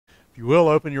you will,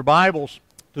 open your Bibles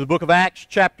to the book of Acts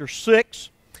chapter 6.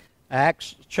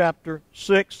 Acts chapter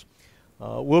 6.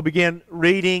 We'll begin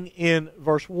reading in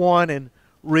verse 1 and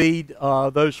read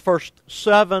those first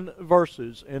 7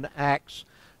 verses in Acts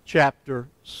chapter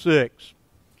 6.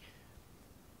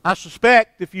 I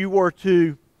suspect if you were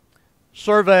to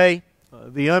survey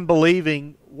the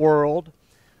unbelieving world,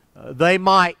 they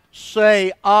might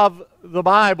say of the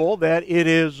Bible that it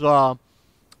is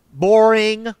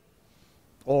boring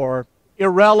or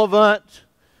irrelevant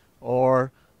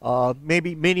or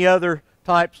maybe many other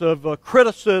types of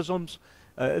criticisms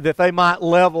that they might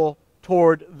level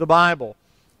toward the Bible.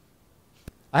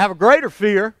 I have a greater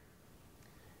fear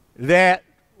that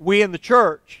we in the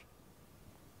church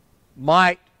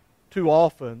might too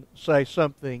often say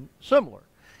something similar,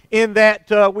 in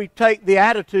that we take the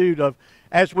attitude of,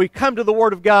 as we come to the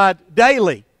Word of God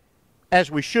daily,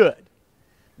 as we should,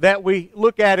 that we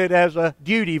look at it as a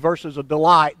duty versus a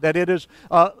delight, that it is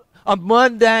a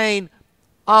mundane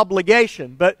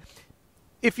obligation. But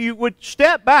if you would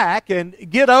step back and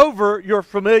get over your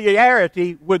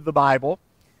familiarity with the Bible,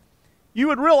 you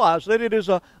would realize that it is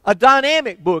a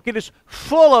dynamic book. It is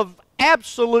full of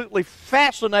absolutely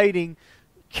fascinating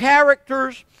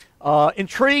characters,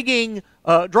 intriguing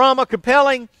drama,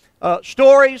 compelling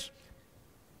stories,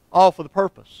 all for the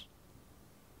purpose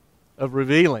of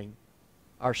revealing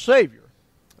our Savior,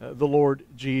 the Lord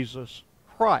Jesus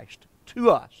Christ,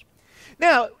 to us.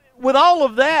 Now, with all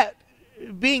of that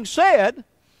being said,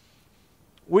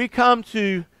 we come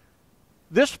to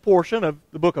this portion of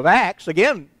the book of Acts,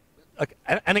 again,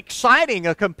 an exciting,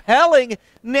 a compelling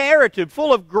narrative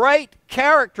full of great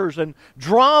characters and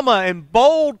drama and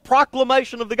bold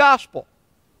proclamation of the gospel.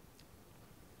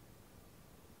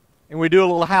 And we do a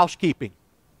little housekeeping.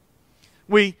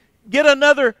 We get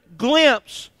another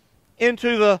glimpse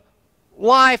into the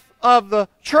life of the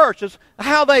church. It's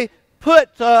how they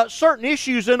put certain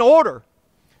issues in order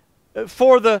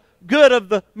for the good of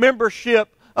the membership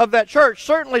of that church.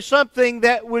 Certainly something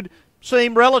that would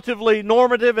seem relatively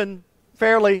normative and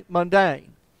fairly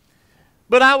mundane.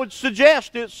 But I would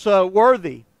suggest it's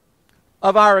worthy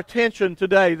of our attention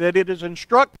today, that it is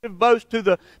instructive both to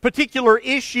the particular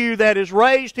issue that is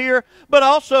raised here, but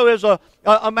also as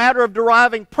a matter of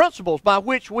deriving principles by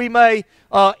which we may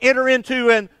enter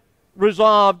into and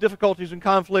resolve difficulties and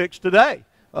conflicts today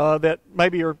that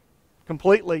maybe are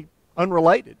completely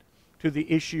unrelated to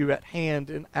the issue at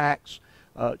hand in Acts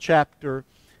chapter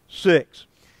 6.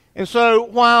 And so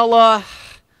while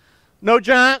no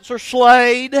giants are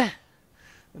slayed,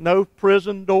 no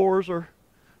prison doors are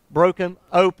broken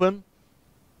open,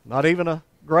 not even a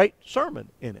great sermon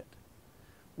in it,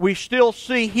 we still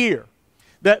see here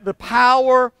that the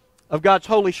power of God's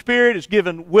Holy Spirit is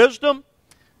given wisdom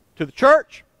to the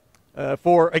church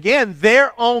for, again,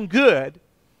 their own good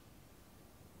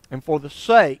and for the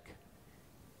sake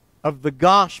of the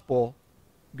gospel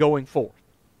going forth.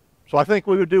 So I think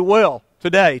we would do well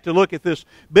today to look at this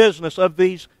business of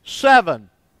these 7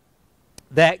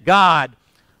 that God,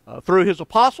 through His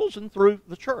apostles and through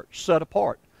the church, set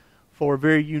apart for a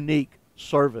very unique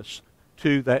service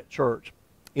to that church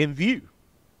in view,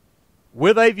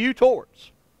 with a view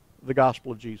towards the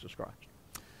gospel of Jesus Christ.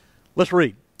 Let's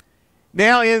read.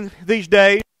 Now in these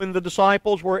days, when the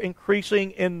disciples were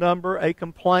increasing in number, a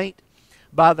complaint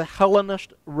by the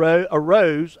Hellenists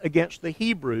arose against the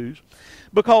Hebrews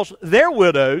because their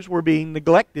widows were being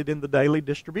neglected in the daily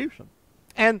distribution.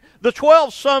 And the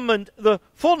 12 summoned the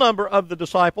full number of the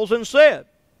disciples and said,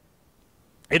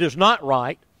 "It is not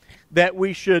right that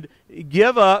we should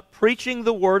give up preaching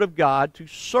the word of God to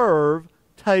serve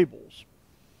tables.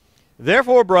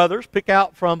 Therefore, brothers, pick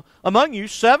out from among you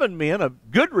 7 men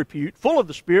of good repute, full of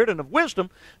the Spirit and of wisdom,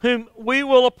 whom we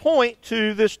will appoint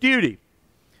to this duty.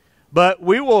 But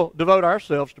we will devote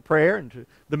ourselves to prayer and to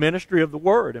the ministry of the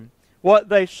word." And what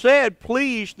they said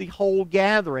pleased the whole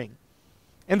gathering.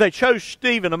 And they chose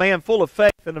Stephen, a man full of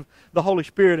faith and of the Holy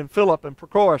Spirit, and Philip and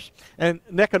Prochorus and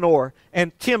Nicanor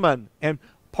and Timon and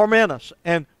Parmenas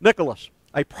and Nicholas,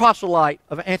 a proselyte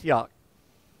of Antioch.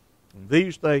 And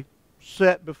these they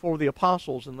set before the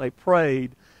apostles, and they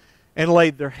prayed and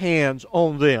laid their hands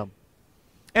on them.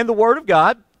 And the word of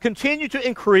God continued to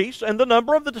increase, and the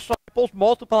number of the disciples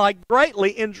multiplied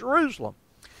greatly in Jerusalem.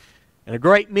 And a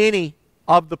great many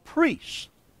of the priests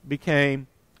became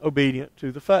obedient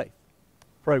to the faith.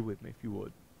 Pray with me if you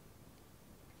would.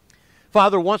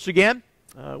 Father, once again,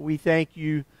 we thank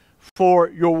you for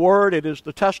your word. It is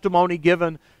the testimony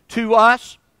given to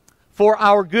us for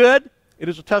our good. It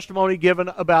is a testimony given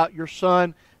about your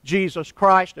Son, Jesus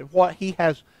Christ, and what He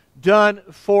has done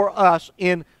for us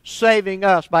in saving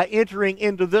us by entering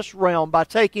into this realm, by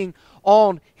taking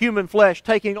on human flesh,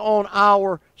 taking on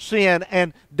our sin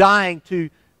and dying to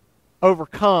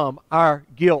overcome our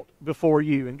guilt before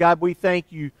you. And God, we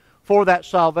thank you for that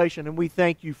salvation, and we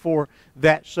thank you for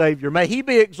that Savior. May He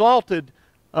be exalted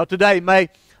today. May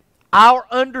our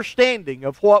understanding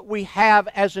of what we have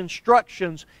as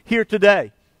instructions here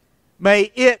today,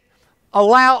 may it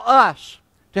allow us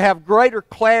to have greater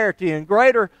clarity and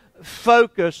greater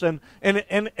focus and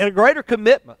a greater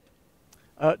commitment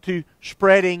to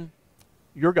spreading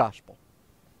your gospel.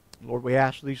 Lord, we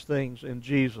ask these things in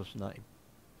Jesus' name.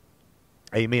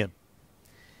 Amen.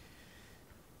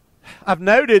 I've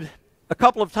noted a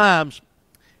couple of times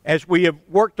as we have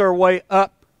worked our way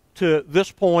up to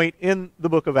this point in the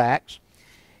book of Acts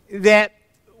that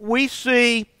we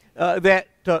see that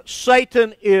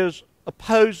Satan is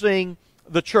opposing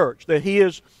the church, that he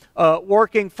is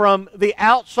working from the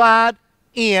outside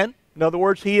in. In other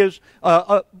words, he is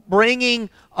bringing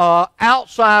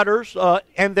outsiders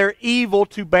and their evil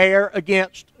to bear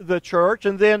against the church,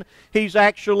 and then he's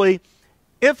actually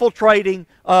infiltrating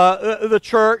the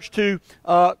church to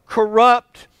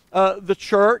corrupt the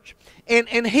church.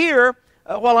 And here,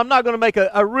 while I'm not going to make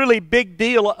a really big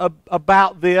deal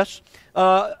about this,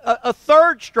 a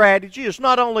third strategy is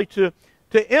not only to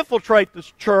infiltrate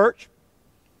this church,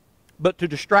 but to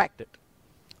distract it,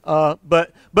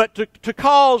 but to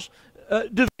cause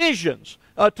divisions,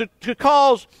 to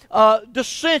cause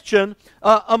dissension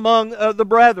among the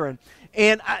brethren.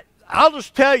 And I'll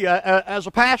just tell you, as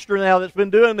a pastor now that's been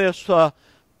doing this for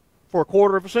a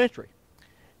quarter of a century,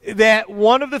 that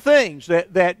one of the things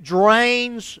that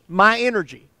drains my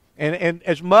energy, and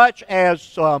as much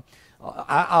as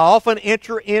I often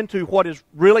enter into what is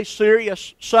really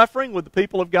serious suffering with the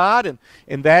people of God,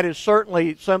 and that is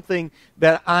certainly something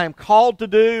that I am called to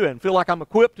do and feel like I'm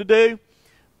equipped to do.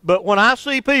 But when I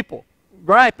see people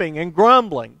griping and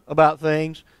grumbling about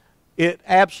things, it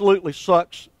absolutely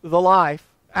sucks the life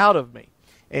out of me.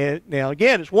 And now,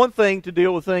 again, it's one thing to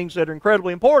deal with things that are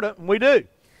incredibly important, and we do.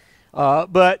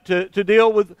 But to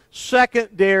deal with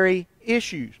secondary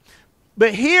issues.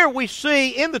 But here we see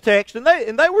in the text, and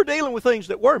they were dealing with things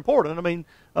that were important. I mean,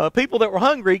 people that were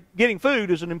hungry, getting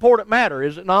food is an important matter,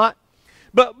 is it not?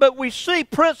 But we see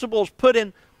principles put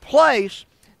in place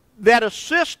that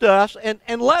assist us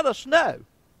and let us know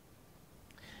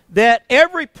that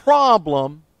every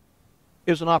problem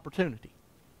is an opportunity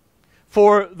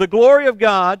for the glory of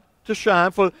God to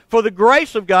shine, for the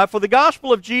grace of God, for the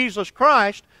gospel of Jesus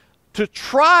Christ to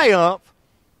triumph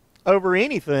over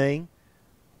anything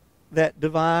that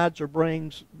divides or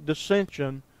brings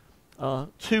dissension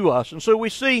to us. And so we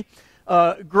see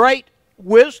great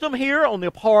wisdom here on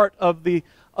the part of the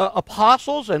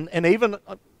apostles and even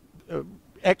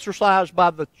exercised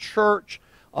by the church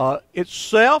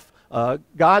itself.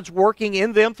 God's working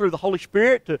in them through the Holy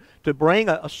Spirit to bring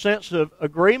a sense of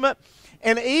agreement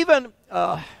and even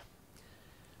a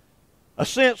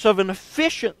sense of an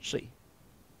efficiency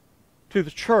to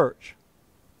the church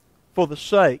for the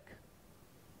sake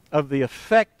of the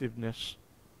effectiveness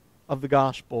of the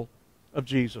gospel of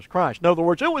Jesus Christ. In other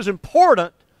words, it was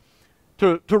important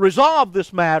to resolve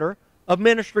this matter of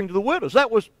ministering to the widows.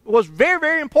 That was very,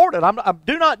 very important. I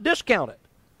do not discount it.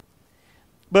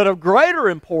 But of greater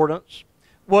importance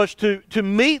was to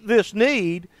meet this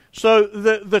need so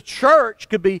the church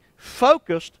could be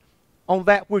focused on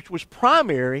that which was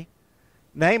primary,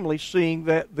 namely seeing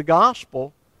that the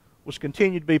gospel was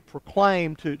continued to be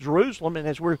proclaimed to Jerusalem, and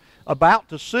as we're about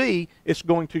to see, it's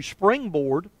going to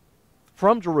springboard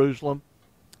from Jerusalem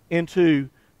into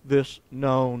this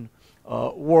known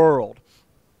world.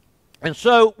 And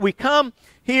so we come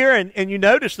here, and you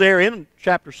notice there in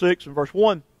chapter 6 and verse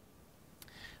 1,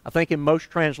 I think in most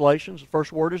translations the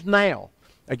first word is now.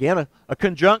 Again, a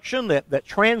conjunction that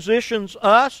transitions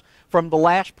us from the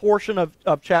last portion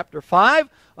of chapter 5,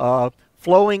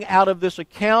 flowing out of this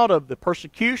account of the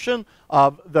persecution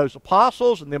of those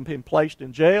apostles and them being placed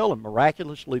in jail and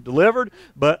miraculously delivered.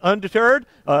 But undeterred,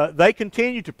 they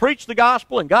continued to preach the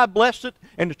gospel, and God blessed it,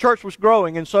 and the church was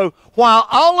growing. And so while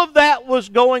all of that was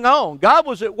going on, God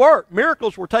was at work,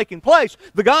 miracles were taking place,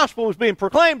 the gospel was being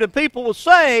proclaimed, and people were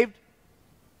saved.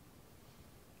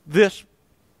 This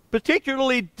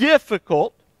particularly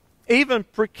difficult, even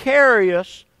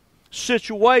precarious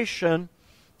situation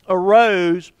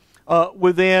arose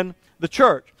within the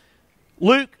church.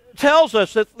 Luke tells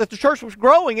us that the church was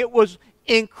growing. It was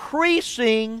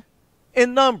increasing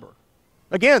in number.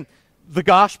 Again, the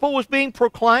gospel was being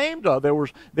proclaimed.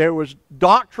 There was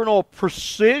doctrinal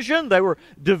precision. They were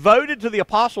devoted to the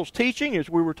apostles' teaching, as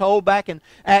we were told back in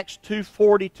Acts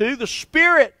 2:42. The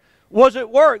Spirit was at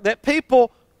work, that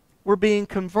people were being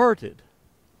converted.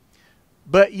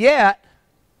 but yet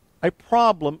a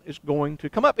problem is going to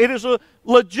come up. It is a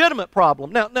legitimate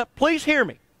problem. Now please hear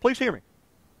me. Please hear me.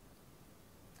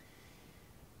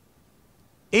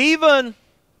 Even,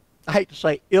 I hate to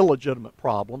say illegitimate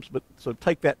problems, but so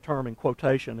take that term in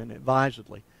quotation and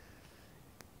advisedly.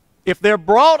 If they're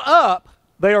brought up,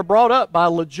 they are brought up by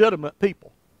legitimate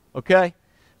people. Okay?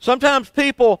 Sometimes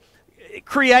people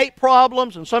create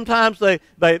problems, and sometimes they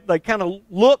kind of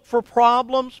look for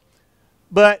problems.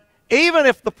 But even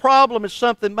if the problem is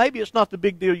something, maybe it's not the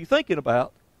big deal you're thinking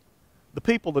about, the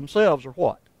people themselves are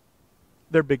what?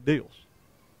 They're big deals.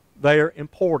 They are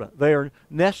important. They are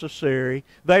necessary.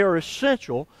 They are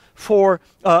essential for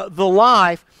the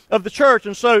life of the church.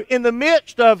 And so in the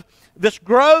midst of this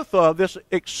growth, of this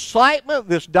excitement,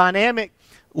 this dynamic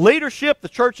leadership, the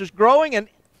church is growing, and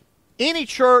any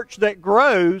church that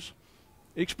grows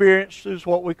experiences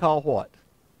what we call what?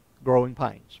 Growing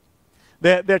pains.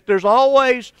 That there's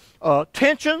always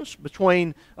tensions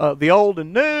between the old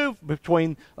and new,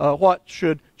 between what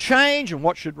should change and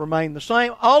what should remain the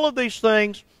same. All of these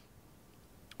things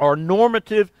are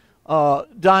normative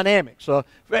dynamics.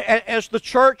 As the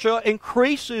church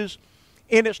increases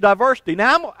in its diversity.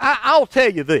 Now, I'll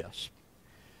tell you this.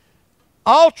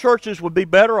 All churches would be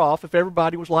better off if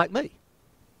everybody was like me.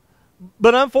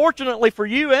 But unfortunately for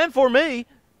you and for me,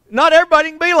 not everybody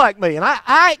can be like me. And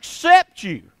I accept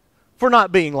you for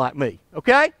not being like me,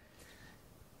 okay?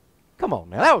 Come on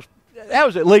now, that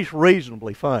was at least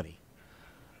reasonably funny.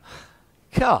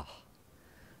 God.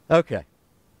 Okay.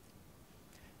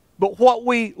 But what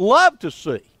we love to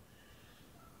see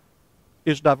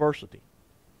is diversity.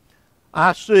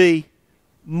 I see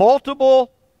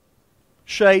multiple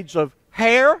shades of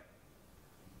hair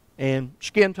and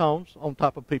skin tones on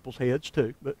top of people's heads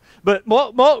too, but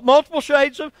multiple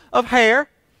shades of hair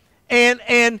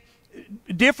and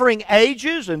differing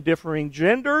ages and differing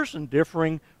genders and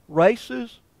differing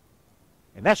races,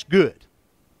 and that's good.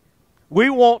 We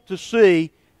want to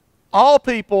see all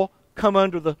people come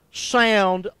under the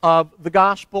sound of the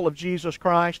gospel of Jesus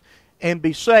Christ and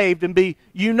be saved and be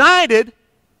united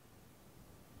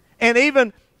and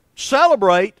even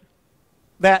celebrate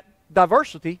that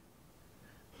diversity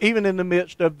even in the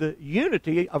midst of the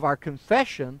unity of our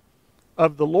confession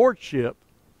of the lordship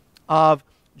of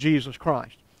Jesus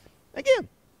Christ. Again,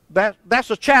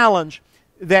 that's a challenge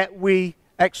that we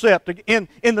accept. In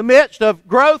the midst of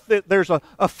growth, there's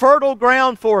a fertile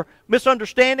ground for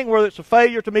misunderstanding, whether it's a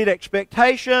failure to meet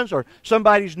expectations or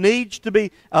somebody's needs to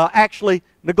be actually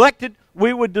neglected.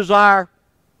 We would desire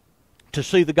to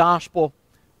see the gospel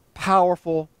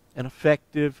powerful and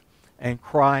effective and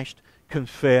Christ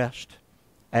confessed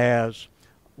as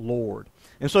Lord.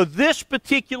 And so this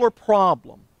particular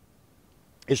problem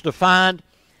is defined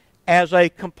as a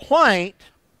complaint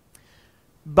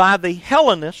by the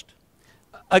Hellenist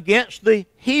against the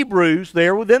Hebrews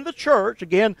there within the church.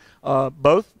 Again,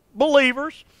 both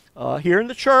believers here in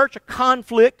the church, a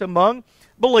conflict among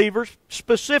believers.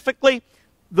 Specifically,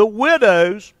 the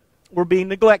widows were being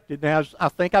neglected. Now, as I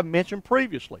think I mentioned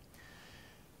previously,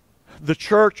 the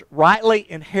church rightly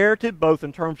inherited, both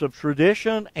in terms of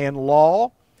tradition and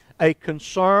law, a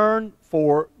concern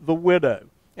for the widow.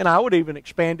 And I would even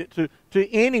expand it to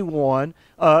anyone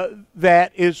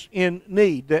that is in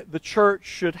need, that the church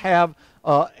should have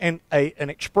an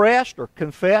expressed or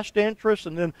confessed interest,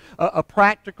 and then a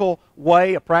practical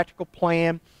way, a practical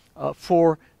plan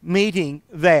for meeting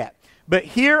that. But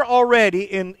here already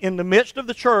in the midst of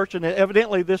the church, and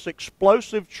evidently this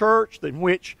explosive church in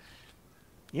which,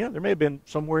 there may have been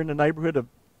somewhere in the neighborhood of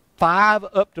 5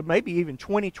 up to maybe even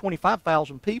 20,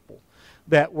 25,000 people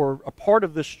that were a part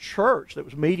of this church that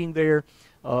was meeting there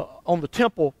on the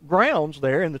temple grounds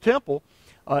there in the temple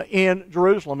in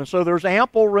Jerusalem. And so there's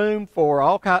ample room for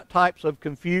all types of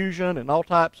confusion and all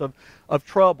types of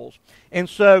troubles. And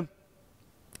so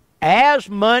as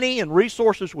money and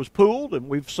resources was pooled, and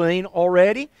we've seen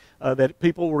already that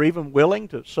people were even willing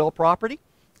to sell property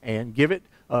and give it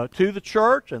to the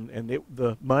church, and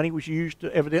the money was used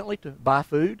evidently to buy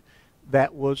food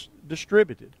that was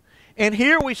distributed. And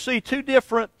here we see two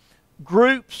different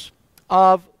groups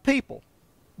of people.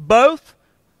 Both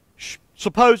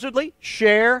supposedly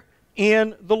share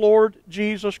in the Lord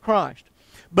Jesus Christ.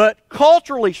 But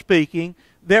culturally speaking,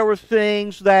 there were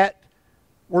things that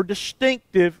were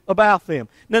distinctive about them.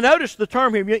 Now notice the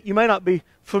term here. You may not be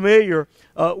familiar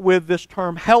with this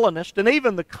term Hellenist, and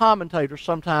even the commentators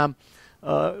sometimes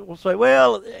will say,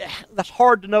 well, that's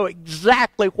hard to know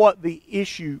exactly what the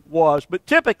issue was. But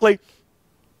typically,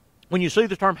 when you see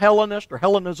the term Hellenist or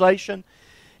Hellenization,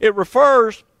 it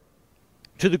refers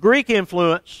to the Greek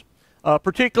influence,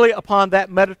 particularly upon that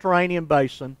Mediterranean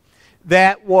basin,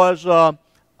 that was a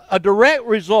direct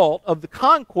result of the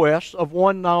conquest of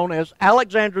one known as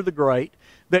Alexander the Great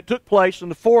that took place in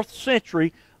the 4th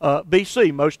century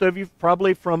BC. Most of you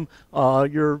probably from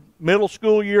your middle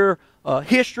school year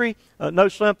history know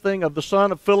something of the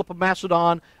son of Philip of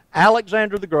Macedon,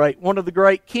 Alexander the Great, one of the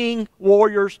great king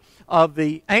warriors of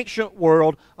the ancient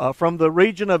world from the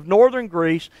region of northern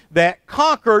Greece that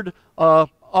conquered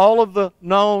all of the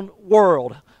known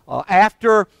world.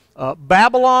 After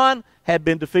Babylon had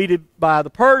been defeated by the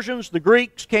Persians, the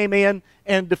Greeks came in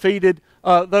and defeated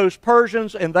those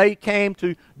Persians, and they came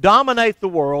to dominate the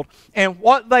world. And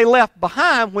what they left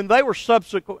behind when they were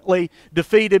subsequently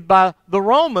defeated by the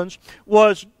Romans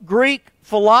was Greek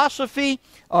philosophy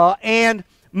and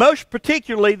most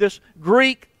particularly this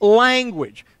Greek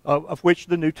language of which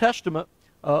the New Testament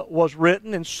was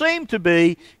written and seemed to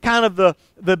be kind of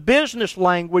the business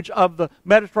language of the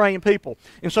Mediterranean people.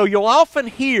 And so you'll often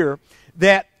hear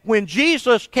that when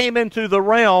Jesus came into the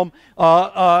realm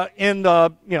in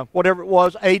whatever it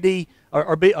was, AD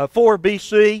or 4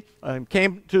 BC,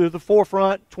 came to the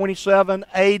forefront 27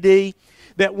 AD,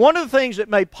 that one of the things that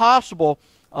made possible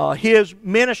his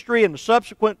ministry and the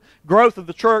subsequent growth of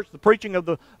the church, the preaching of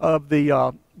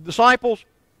the disciples,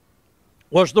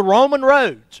 was the Roman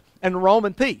roads and the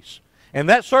Roman peace. And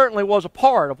that certainly was a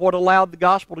part of what allowed the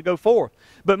gospel to go forth.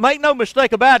 But make no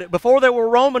mistake about it, before there were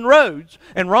Roman roads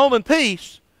and Roman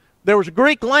peace, there was a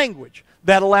Greek language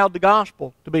that allowed the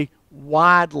gospel to be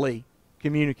widely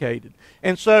communicated.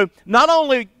 And so not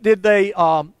only did they,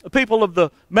 people of the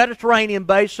Mediterranean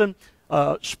basin,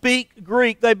 speak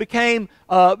Greek, they became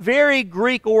very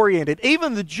Greek-oriented.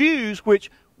 Even the Jews,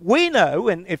 which we know,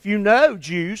 and if you know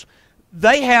Jews,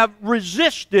 they have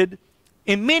resisted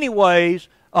in many ways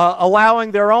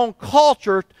allowing their own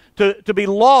culture to be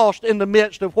lost in the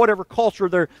midst of whatever culture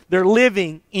they're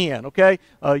living in. Okay,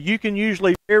 you can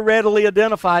usually very readily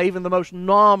identify even the most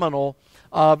nominal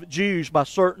of Jews by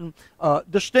certain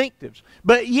distinctives.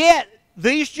 But yet,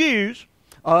 these Jews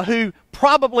who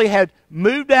probably had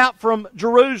moved out from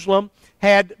Jerusalem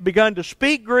had begun to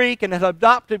speak Greek and had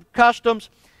adopted customs.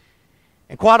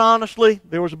 And quite honestly,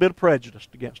 there was a bit of prejudice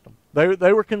against them.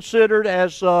 They were considered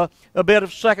as a bit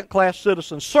of second-class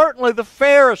citizens. Certainly the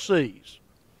Pharisees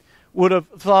would have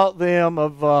thought them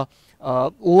of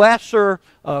lesser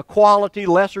quality,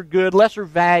 lesser good, lesser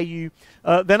value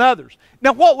than others.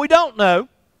 Now, what we don't know,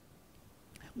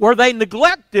 were they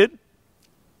neglected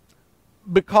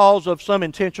because of some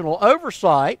intentional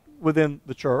oversight within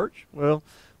the church? Well,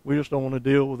 we just don't want to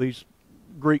deal with these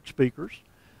Greek speakers.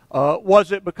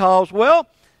 Was it because, well,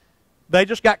 they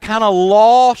just got kind of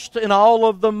lost in all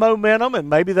of the momentum, and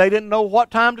maybe they didn't know what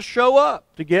time to show up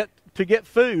to get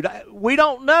food? We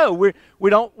don't know. We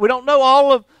don't know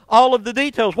all of the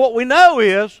details. What we know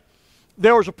is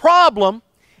there was a problem,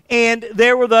 and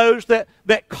there were those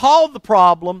that called the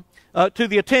problem to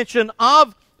the attention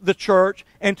of the church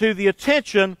and to the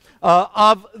attention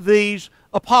of these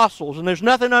apostles. And there's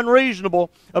nothing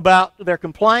unreasonable about their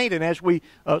complaint. And as we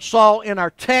saw in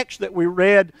our text that we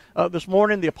read this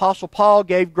morning, the Apostle Paul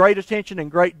gave great attention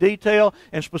and great detail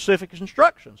and specific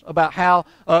instructions about how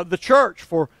the church,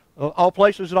 for all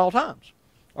places at all times,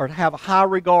 are to have a high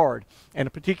regard and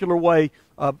a particular way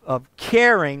of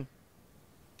caring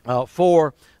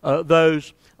for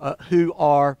those who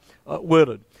are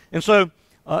widowed. And so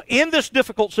in this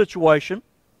difficult situation,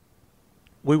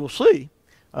 we will see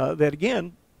that,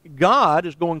 again, God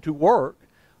is going to work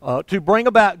to bring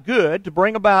about good, to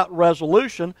bring about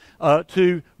resolution,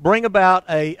 to bring about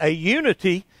a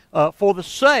unity for the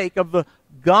sake of the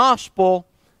gospel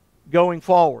going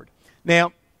forward.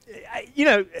 Now,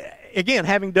 again,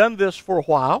 having done this for a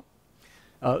while,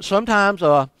 sometimes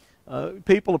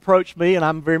people approach me, and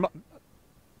I'm very much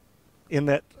in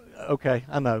that, okay,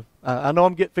 I know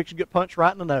I'm fixing to get punched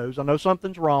right in the nose. I know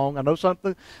something's wrong. I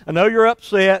know you're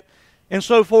upset, and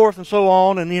so forth and so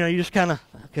on. And you just kind of,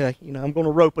 okay, I'm going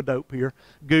to rope-a-dope here.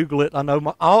 Google it. I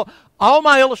know all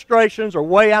my illustrations are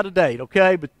way out of date.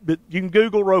 Okay, but you can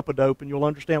Google rope-a-dope and you'll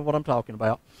understand what I'm talking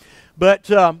about. But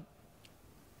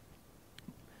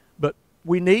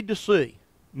we need to see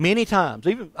many times,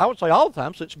 even I would say all the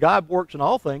time, since God works in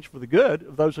all things for the good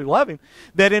of those who love Him,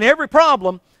 that in every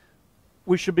problem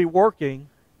we should be working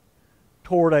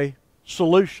toward a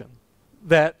solution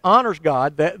that honors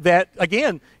God, that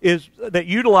again that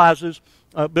utilizes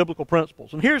biblical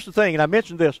principles. And here's the thing, and I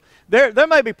mentioned this: there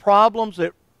may be problems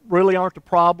that really aren't the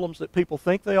problems that people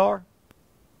think they are,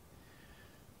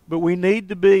 but we need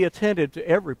to be attentive to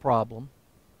every problem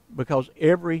because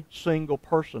every single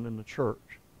person in the church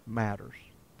matters.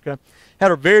 Okay, had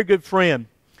a very good friend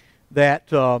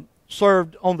that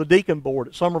served on the deacon board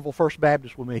at Somerville First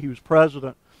Baptist with me. He was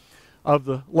president of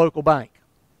the local bank.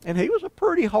 And he was a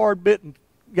pretty hard-bitten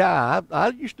guy. I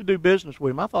used to do business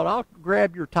with him. I thought, I'll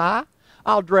grab your tie,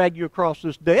 I'll drag you across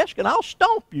this desk, and I'll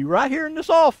stomp you right here in this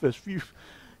office.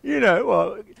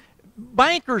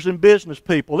 Bankers and business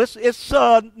people, it's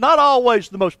not always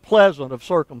the most pleasant of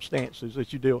circumstances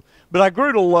that you deal with. But I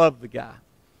grew to love the guy.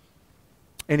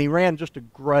 And he ran just a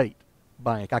great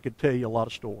bank. I could tell you a lot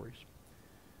of stories.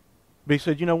 But he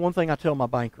said, one thing I tell my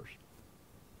bankers,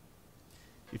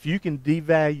 if you can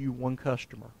devalue one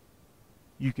customer,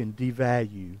 you can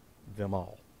devalue them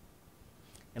all.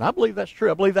 And I believe that's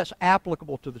true. I believe that's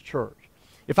applicable to the church.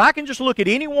 If I can just look at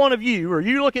any one of you, or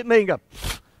you look at me and go,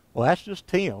 well, that's just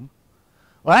Tim.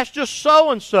 Well, that's just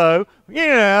so-and-so.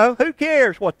 Who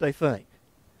cares what they think?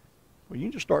 Well, you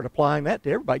can just start applying that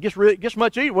to everybody. It gets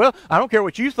much easier. Well, I don't care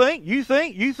what you think.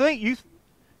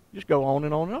 Just go on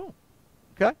and on and on.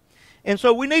 Okay? And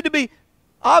so we need to be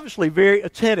obviously very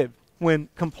attentive when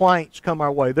complaints come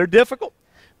our way. They're difficult,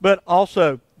 but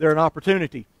also they're an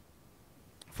opportunity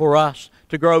for us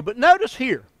to grow. But notice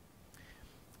here,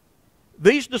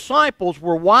 these disciples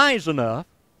were wise enough,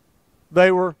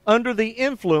 they were under the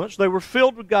influence, they were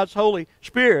filled with God's Holy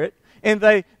Spirit, and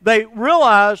they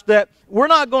realized that we're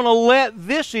not going to let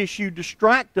this issue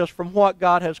distract us from what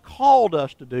God has called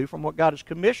us to do, from what God has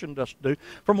commissioned us to do,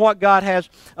 from what God has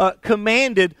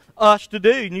commanded us to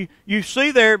do. And you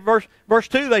see there, verse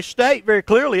 2, they state very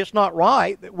clearly it's not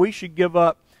right that we should give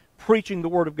up preaching the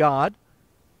Word of God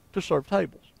to serve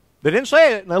tables. They didn't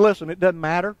say it. Now listen, it doesn't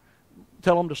matter.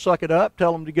 Tell them to suck it up.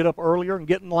 Tell them to get up earlier and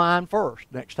get in line first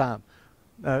next time.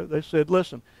 No, they said,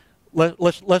 listen,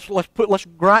 let's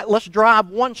drive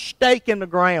one stake in the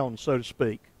ground, so to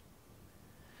speak.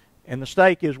 And the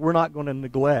stake is we're not going to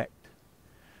neglect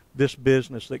this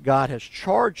business that God has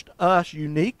charged us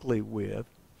uniquely with.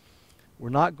 We're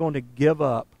not going to give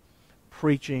up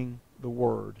preaching the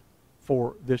Word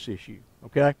for this issue.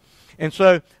 Okay? And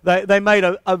so they made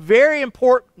a very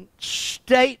important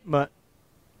statement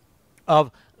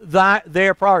of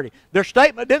their priority. Their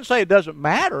statement didn't say it doesn't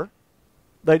matter.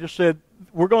 They just said,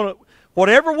 we're going to,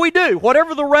 whatever we do,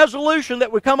 whatever the resolution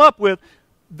that we come up with,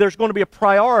 there's going to be a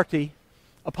priority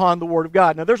upon the Word of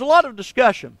God. Now, there's a lot of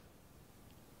discussion.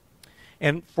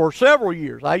 And for several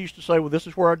years, I used to say, well, this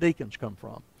is where our deacons come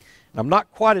from. And I'm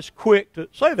not quite as quick to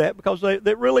say that because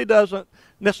that really doesn't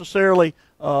necessarily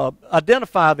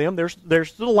identify them.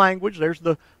 There's the language, there's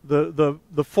the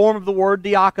form of the word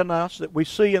diakonos that we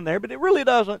see in there, but it really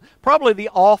doesn't. Probably the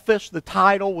office, the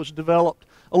title was developed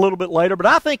a little bit later, but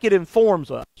I think it informs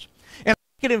us. And I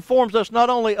think it informs us not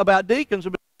only about deacons,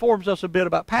 but it informs us a bit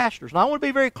about pastors. And I want to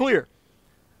be very clear.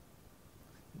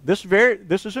 This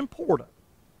is important.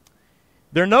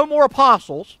 There are no more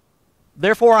apostles,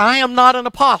 therefore I am not an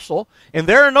apostle, and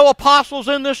there are no apostles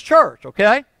in this church,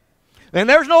 okay? And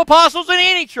there's no apostles in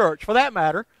any church, for that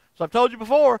matter. So I've told you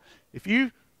before, if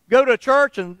you go to a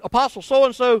church and Apostle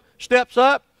so-and-so steps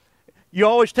up, you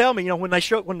always tell me, when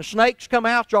the snakes come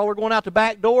out, y'all are going out the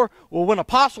back door. Well, when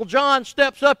Apostle John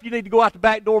steps up, you need to go out the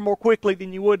back door more quickly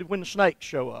than you would when the snakes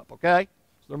show up, okay?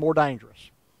 So they're more dangerous.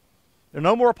 There are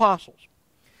no more apostles.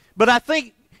 But I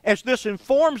think as this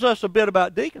informs us a bit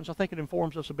about deacons, I think it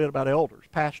informs us a bit about elders,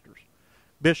 pastors,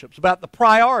 bishops, about the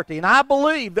priority. And I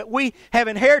believe that we have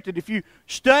inherited, if you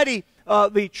study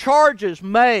the charges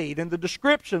made and the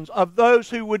descriptions of those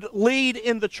who would lead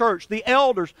in the church, the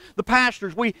elders, the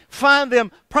pastors, we find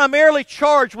them primarily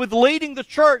charged with leading the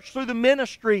church through the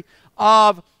ministry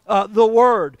of the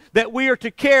Word, that we are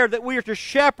to care, that we are to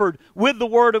shepherd with the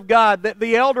Word of God, that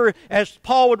the elder, as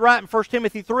Paul would write in 1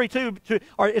 Timothy 3:2,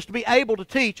 is to be able to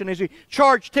teach, and as he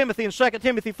charged Timothy in 2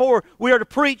 Timothy 4, we are to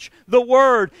preach the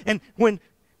Word. And when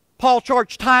Paul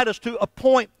charged Titus to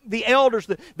appoint the elders,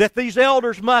 that these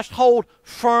elders must hold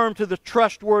firm to the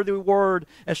trustworthy Word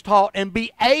as taught and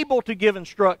be able to give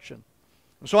instruction.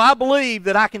 And so I believe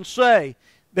that I can say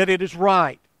that it is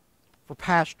right for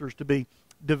pastors to be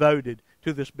devoted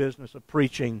to this business of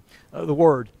preaching the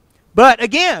Word. But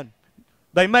again,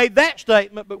 they made that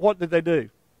statement, but what did they do?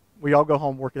 Well, y'all go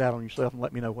home, work it out on yourself, and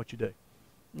let me know what you do.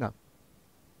 No.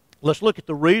 Let's look at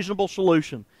the reasonable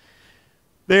solution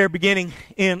there, beginning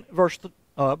in verse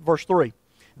 3.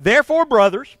 Therefore,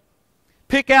 brothers,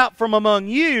 pick out from among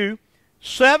you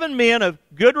 7 men of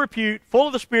good repute, full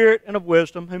of the Spirit and of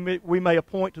wisdom, whom we may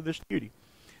appoint to this duty.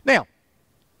 Now,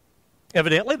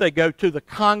 evidently, they go to the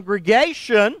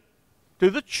congregation, to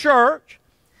the church,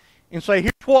 and say,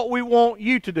 here's what we want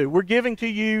you to do. We're giving to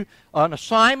you an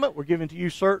assignment. We're giving to you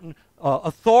certain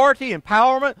authority,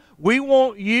 empowerment. We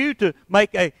want you to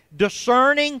make a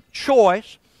discerning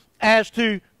choice as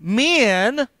to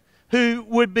men who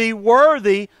would be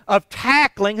worthy of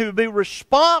tackling, who would be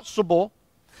responsible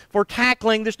for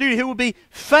tackling this duty, who would be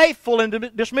faithful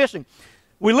in dismissing.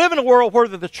 We live in a world,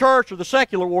 whether the church or the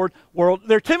secular world,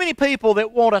 there are too many people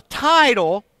that want a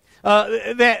title,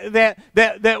 that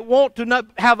want to not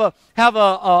have a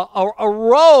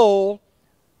role,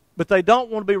 but they don't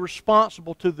want to be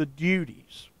responsible to the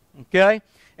duties. Okay?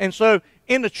 And so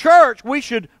in the church, we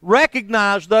should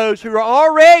recognize those who are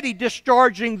already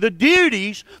discharging the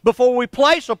duties before we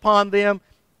place upon them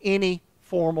any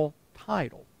formal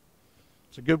title.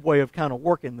 It's a good way of kind of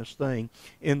working this thing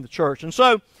in the church. And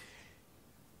so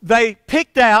they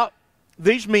picked out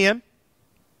these men,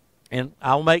 and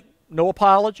I'll make no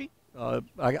apology.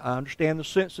 I understand the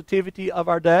sensitivity of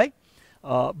our day,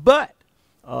 but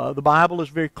the Bible is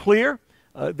very clear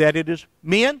that it is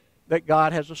men that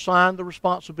God has assigned the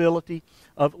responsibility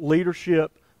of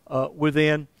leadership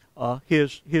within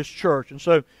His church. And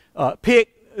so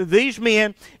pick these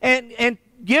men, and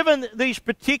given these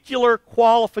particular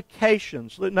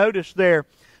qualifications, notice there,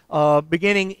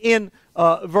 beginning in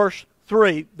verse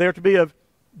 3, they're to be of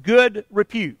good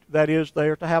repute. That is, they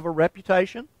are to have a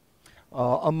reputation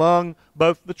among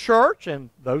both the church and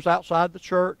those outside the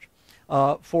church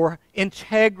for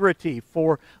integrity,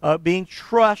 for being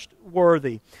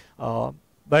trustworthy.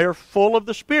 They are full of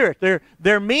the Spirit.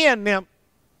 They're men. Now,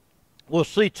 we'll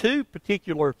see two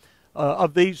particular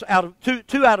of these,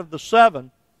 two out of the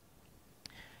 7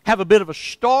 have a bit of a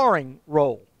starring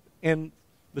role in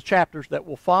the chapters that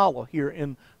will follow here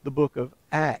in the book of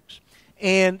Acts.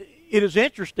 And it is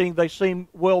interesting, they seem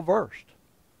well versed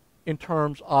in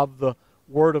terms of the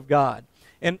Word of God.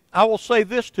 And I will say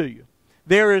this to you.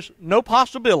 There is no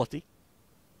possibility,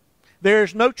 there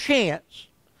is no chance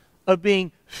of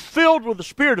being filled with the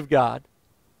Spirit of God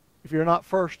if you're not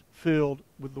first filled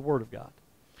with the Word of God.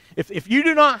 If you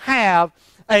do not have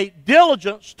a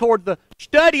diligence toward the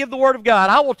study of the Word of God,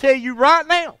 I will tell you right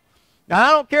now,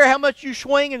 I don't care how much you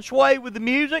swing and sway with the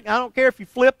music. I don't care if you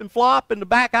flip and flop in the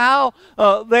back aisle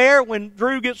there when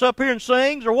Drew gets up here and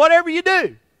sings, or whatever you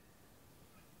do.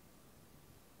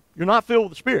 You're not filled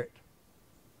with the Spirit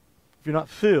if you're not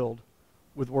filled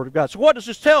with the Word of God. So what does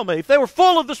this tell me? If they were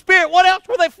full of the Spirit, what else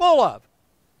were they full of?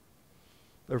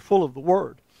 They're full of the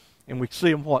Word. And we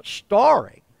see them,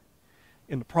 starring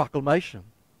in the proclamation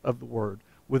of the Word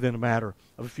within a matter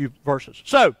of a few verses.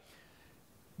 So,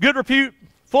 good repute,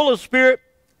 full of the Spirit,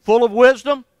 full of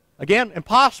wisdom. Again,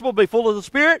 impossible to be full of the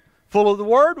Spirit, full of the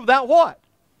Word, without what?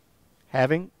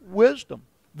 Having wisdom.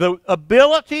 The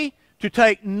ability to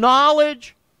take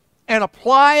knowledge and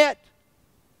apply it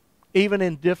even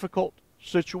in difficult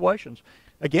situations.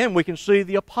 Again, we can see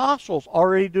the apostles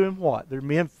already doing what? They're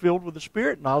men filled with the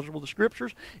Spirit, knowledgeable of the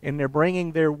Scriptures, and they're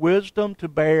bringing their wisdom to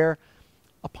bear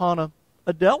upon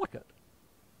a delicate,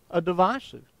 a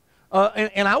divisive,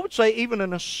 and I would say even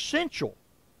an essential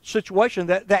situation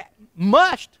that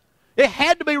it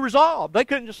had to be resolved. They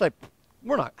couldn't just say,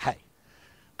 we're not, hey,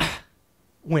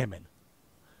 women.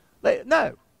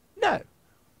 No.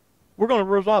 We're going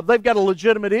to resolve. They've got a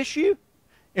legitimate issue,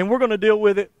 and we're going to deal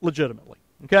with it legitimately.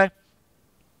 Okay?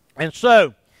 And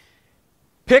so,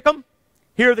 pick them.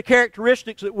 Here are the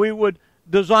characteristics that we would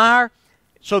desire.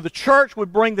 So the church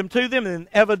would bring them to them, and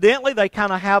evidently they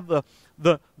kind of have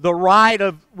the right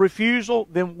of refusal.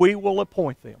 Then we will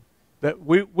appoint them. That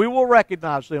we will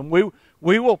recognize them.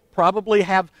 We will probably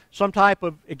have some type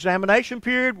of examination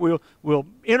period. We'll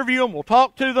interview them. We'll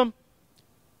talk to them.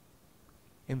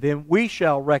 And then we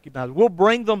shall recognize them. We'll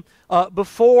bring them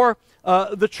before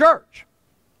the church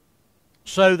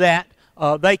so that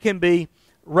they can be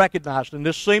recognized. And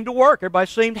this seemed to work. Everybody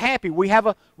seemed happy. We have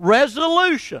a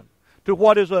resolution to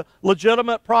what is a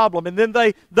legitimate problem. And then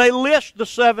they list the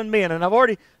 7 men. And I've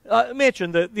already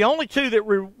mentioned that the only 2 that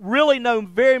we really know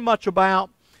very much about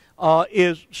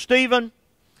is Stephen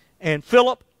and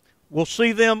Philip. We'll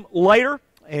see them later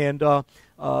and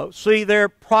see their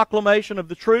proclamation of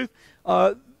the truth.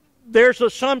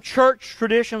 There's some church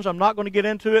traditions, I'm not going to get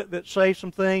into it, that say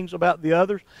some things about the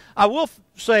others. I will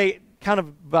say, kind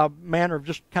of by manner of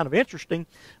just kind of interesting,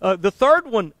 the 3rd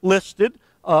one listed,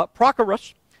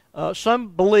 Prochorus, some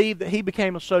believe that he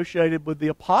became associated with the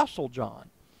Apostle John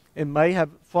and may have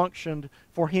functioned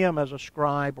for him as a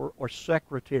scribe or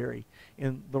secretary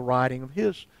in the writing of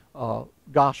his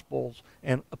Gospels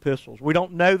and epistles. We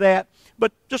don't know that,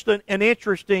 but just an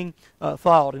interesting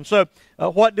thought. And so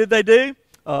what did they do?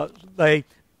 They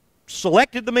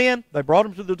selected the men, they brought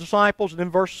them to the disciples, and in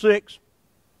verse 6,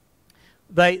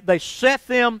 they set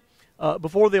them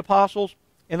before the apostles,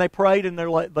 and they prayed, and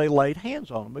they laid hands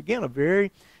on them. Again, a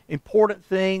very important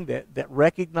thing that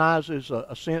recognizes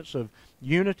a sense of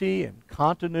unity and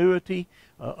continuity,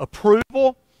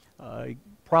 approval,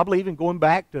 probably even going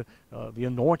back to the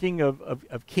anointing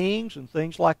of kings and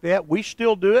things like that. We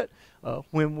still do it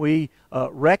when we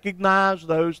recognize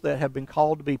those that have been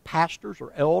called to be pastors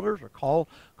or elders or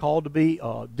called to be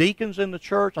deacons in the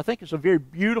church. I think it's a very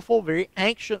beautiful, very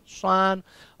ancient sign.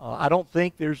 I don't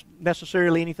think there's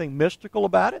necessarily anything mystical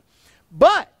about it,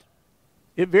 but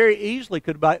it very easily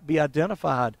could be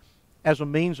identified as a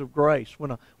means of grace.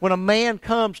 When a man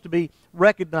comes to be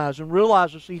recognized and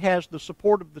realizes he has the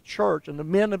support of the church and the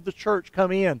men of the church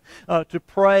come in to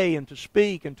pray and to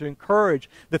speak and to encourage,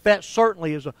 that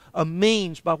certainly is a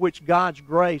means by which God's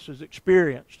grace is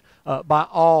experienced by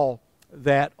all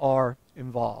that are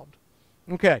involved.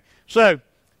 Okay, so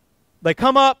they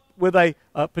come up with a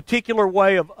particular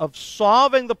way of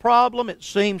solving the problem. It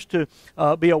seems to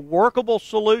be a workable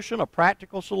solution, a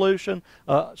practical solution,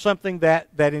 something that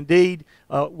indeed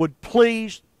would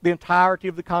please the entirety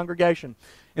of the congregation.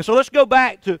 And so let's go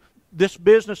back to this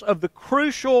business of the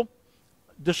crucial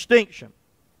distinction.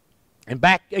 And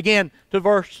back again to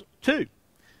verse 2.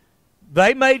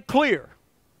 They made clear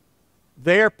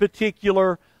their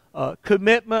particular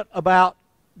commitment about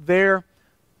their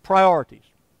priorities.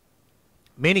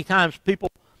 Many times people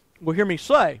will hear me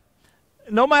say,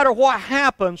 no matter what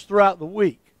happens throughout the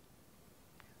week,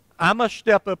 I must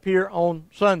step up here on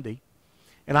Sunday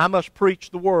and I must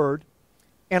preach the Word,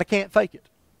 and I can't fake it.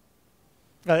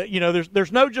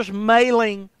 There's no just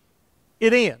mailing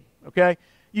it in, okay?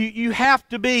 You have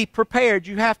to be prepared.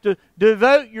 You have to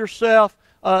devote yourself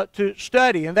to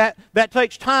study, and that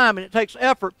takes time, and it takes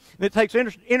effort, and it takes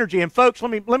energy. And folks,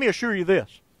 let me assure you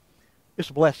this. It's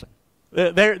a blessing.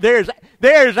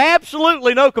 There's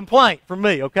absolutely no complaint from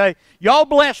me, okay? Y'all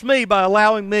bless me by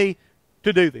allowing me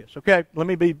to do this, okay? Let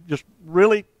me be just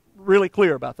really, really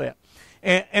clear about that.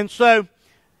 And so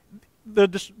the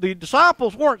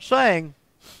disciples weren't saying,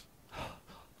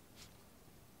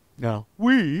 now,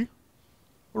 we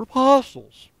are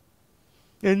apostles,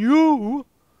 and you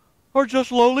are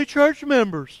just lowly church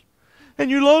members. And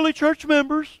you lowly church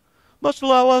members must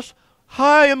allow us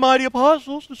high and mighty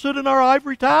apostles to sit in our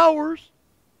ivory towers.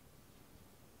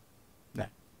 No.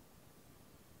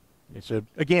 It said,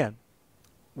 again,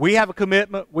 we have a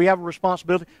commitment, we have a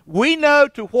responsibility. We know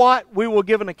to what we will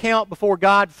give an account before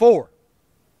God for.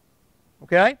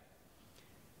 Okay?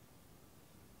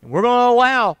 And we're going to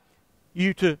allow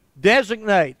you to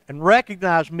designate and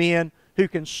recognize men who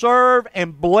can serve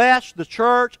and bless the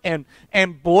church and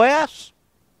bless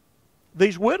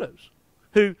these widows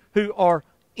who are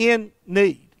in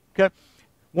need. Okay?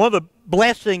 One of the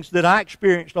blessings that I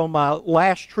experienced on my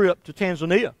last trip to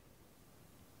Tanzania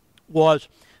was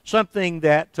something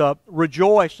that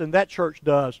Rejoice and that church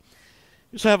does.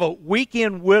 Is have a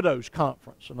weekend widows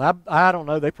conference. And I don't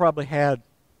know, they probably had,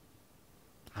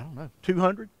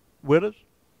 200 widows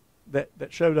that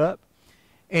showed up.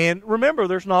 And remember,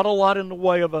 there's not a lot in the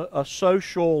way of a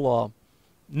social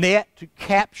net to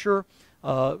capture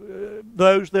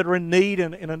those that are in need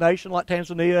in a nation like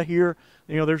Tanzania. Here,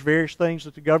 there's various things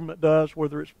that the government does,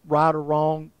 whether it's right or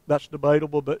wrong, that's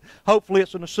debatable, but hopefully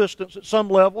it's an assistance at some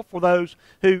level for those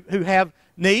who have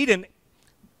need. And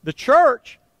the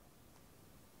church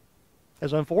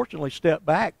has unfortunately stepped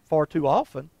back far too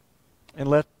often and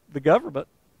let the government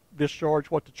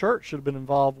discharge what the church should have been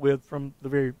involved with from the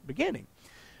very beginning.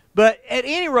 But at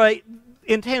any rate,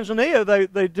 in Tanzania,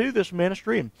 they do this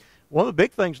ministry, and one of the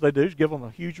big things they do is give them a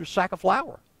huge sack of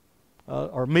flour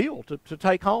or meal to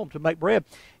take home to make bread.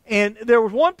 And there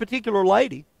was one particular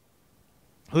lady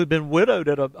who had been widowed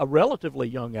at a relatively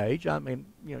young age. I mean,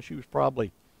 she was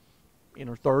probably in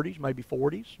her 30s, maybe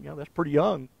 40s. That's pretty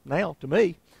young now to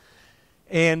me.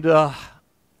 And her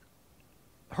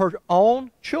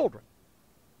own children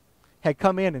had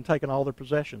come in and taken all their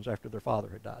possessions after their father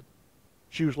had died.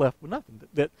 She was left with nothing.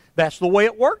 That's the way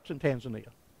it works in Tanzania.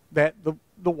 That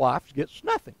the wife gets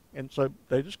nothing. And so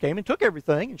they just came and took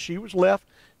everything, and she was left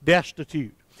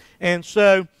destitute. And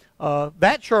so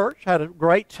that church had a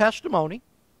great testimony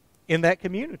in that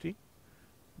community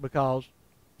because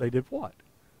they did what?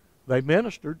 They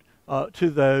ministered to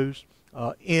those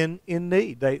in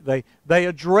need. They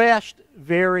addressed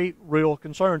very real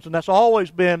concerns, and that's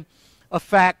always been a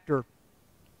factor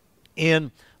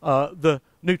in the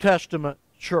New Testament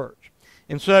church.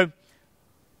 And so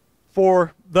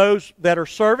for those that are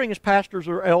serving as pastors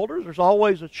or elders, there's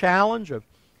always a challenge of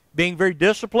being very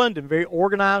disciplined and very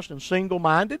organized and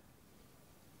single-minded,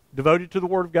 devoted to the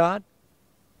Word of God,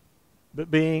 but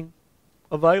being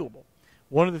available.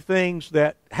 One of the things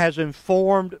that has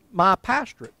informed my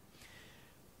pastorate,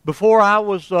 before I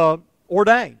was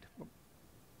ordained,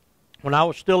 When I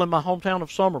was still in my hometown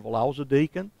of Somerville, I was a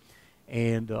deacon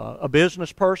and a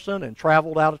business person and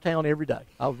traveled out of town every day.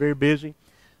 I was very busy.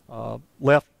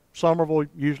 Left Somerville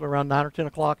usually around 9 or 10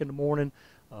 o'clock in the morning,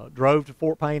 drove to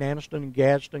Fort Payne, Anniston, and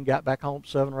Gadsden, got back home at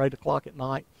 7 or 8 o'clock at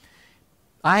night.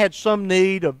 I had some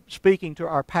need of speaking to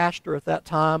our pastor at that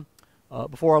time.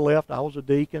 Before I left, I was a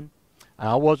deacon.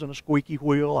 I wasn't a squeaky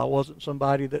wheel. I wasn't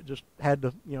somebody that just had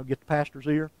to, get the pastor's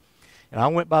ear. And I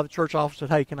went by the church office and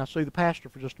said, "Hey, can I see the pastor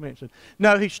for just a minute?" He said,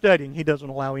 "No, he's studying. He doesn't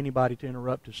allow anybody to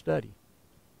interrupt his study."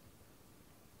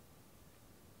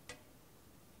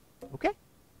 Okay.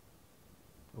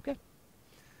 Okay.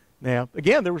 Now,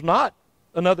 again, there was not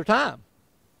another time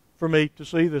for me to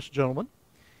see this gentleman.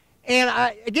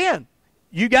 And again,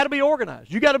 you got to be organized.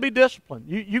 You got to be disciplined.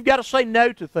 You've got to say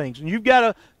no to things, and you've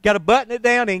got to button it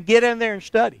down and get in there and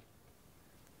study.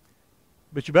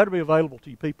 But you better be available to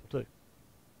your people too.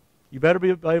 You better be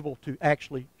able to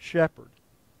actually shepherd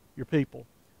your people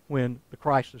when the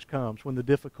crisis comes, when the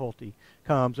difficulty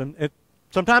comes. And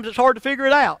sometimes it's hard to figure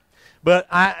it out. But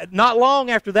not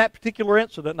long after that particular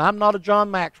incident, and I'm not a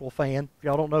John Maxwell fan. If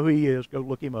y'all don't know who he is, go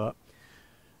look him up.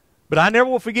 But I never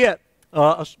will forget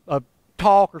a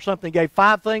talk or something. He gave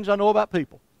 5 things I know about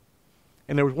people.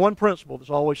 And there was one principle that's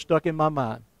always stuck in my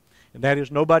mind. And that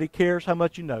is, nobody cares how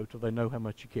much you know till they know how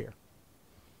much you care.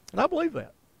 And I believe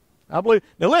that.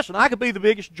 Now listen, I could be the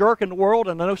biggest jerk in the world,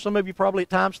 and I know some of you probably at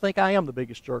times think I am the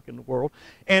biggest jerk in the world.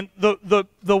 And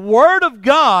the Word of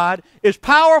God is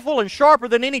powerful and sharper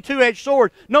than any two-edged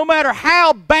sword, no matter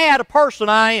how bad a person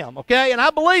I am, okay? And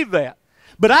I believe that.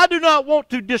 But I do not want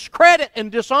to discredit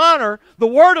and dishonor the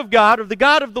Word of God or the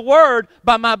God of the Word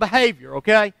by my behavior,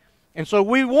 okay? And so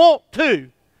we want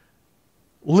to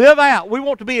live out, we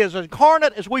want to be as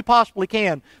incarnate as we possibly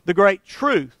can, the great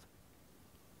truth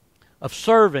of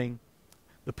serving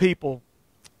the people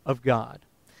of God.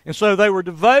 And so they were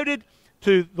devoted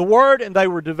to the Word, and they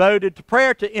were devoted to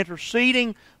prayer, to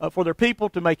interceding for their people,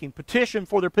 to making petition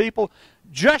for their people.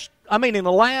 In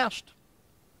the last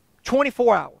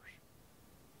 24 hours,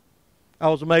 I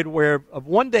was made aware of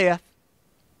 1 death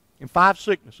and 5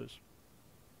 sicknesses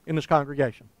in this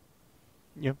congregation.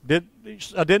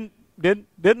 I didn't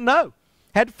know.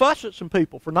 Had to fuss at some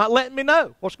people for not letting me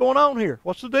know what's going on here.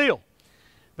 What's the deal?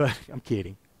 But I'm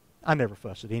kidding. I never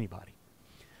fuss at anybody.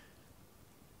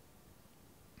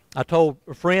 I told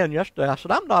a friend yesterday, I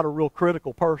said, I'm not a real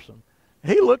critical person.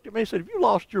 He looked at me and said, have you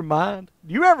lost your mind?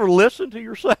 Do you ever listen to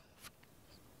yourself?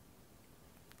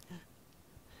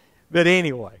 But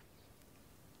anyway,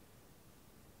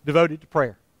 devoted to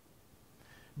prayer.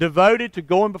 Devoted to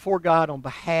going before God on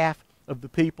behalf of the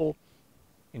people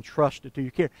entrusted to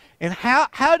your care. And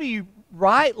how do you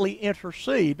rightly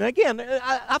intercede? And again,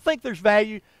 I think there's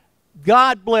value.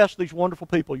 God bless these wonderful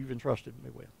people you've entrusted me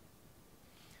with.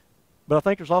 But I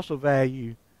think there's also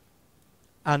value.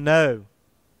 I know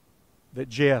that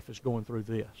Jeff is going through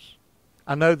this.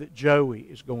 I know that Joey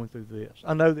is going through this.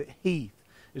 I know that Heath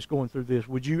is going through this.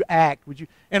 Would you act? Would you?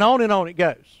 And on it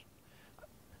goes.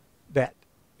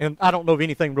 And I don't know of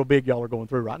anything real big y'all are going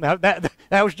through right now. That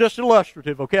was just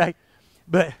illustrative, okay?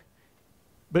 But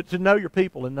to know your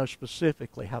people and know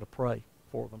specifically how to pray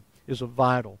for them is a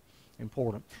vital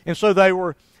important. And so they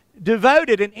were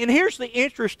devoted. And here's the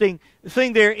interesting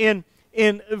thing there in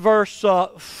verse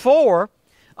 4.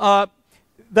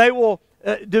 They will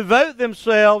devote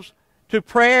themselves to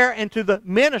prayer and to the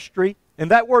ministry. And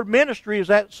that word ministry is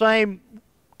that same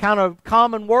kind of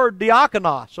common word,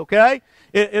 diakonos, okay?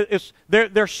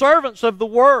 They're servants of the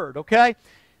Word, okay?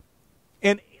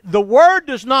 And the Word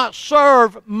does not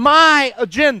serve my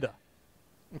agenda,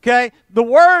 okay? The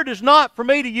Word is not for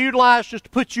me to utilize just to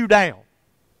put you down.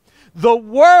 The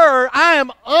Word, I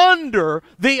am under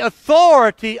the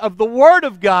authority of the Word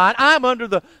of God. I'm under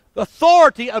the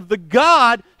authority of the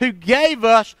God who gave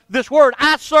us this Word.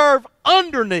 I serve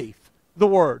underneath the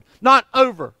Word, not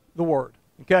over the Word,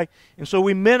 okay? And so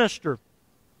we minister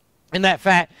in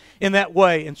that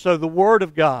way. And so the Word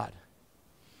of God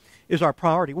is our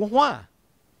priority. Well, why?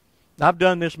 I've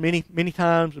done this many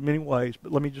times in many ways,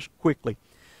 but let me just quickly.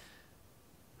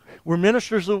 We're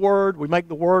ministers of the Word. We make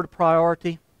the Word a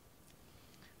priority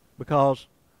because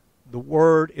the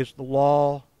Word is the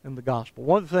law and the gospel.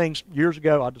 One of the things years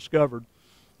ago I discovered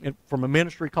from a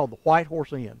ministry called the White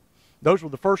Horse Inn. Those were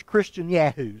the first Christian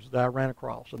yahoos that I ran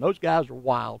across, and those guys are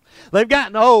wild. They've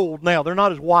gotten old now. They're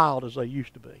not as wild as they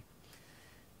used to be.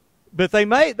 But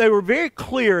they were very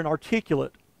clear and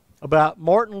articulate about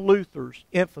Martin Luther's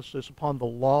emphasis upon the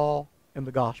law and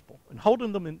the gospel, and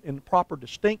holding them in proper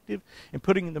distinctive and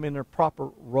putting them in their proper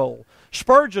role.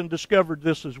 Spurgeon discovered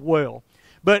this as well.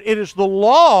 But it is the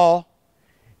law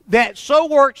that so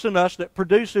works in us that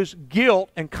produces guilt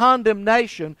and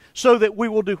condemnation so that we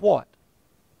will do what?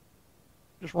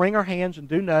 Just wring our hands and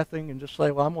do nothing and just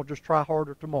say, well, I'm going to just try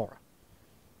harder tomorrow.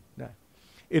 No.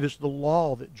 It is the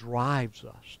law that drives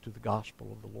us to the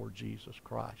gospel of the Lord Jesus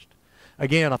Christ.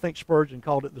 Again, I think Spurgeon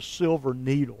called it the silver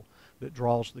needle that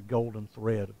draws the golden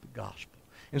thread of the gospel.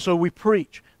 And so we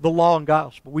preach the law and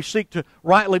gospel. We seek to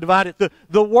rightly divide it.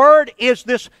 The Word is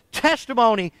this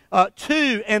testimony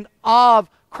to and of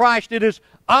Christ. It is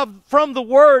from the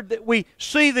Word that we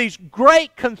see these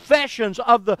great confessions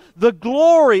of the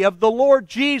glory of the Lord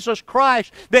Jesus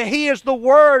Christ, that He is the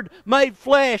Word made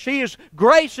flesh. He is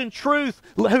grace and truth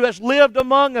who has lived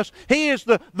among us. He is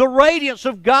the radiance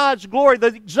of God's glory, the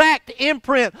exact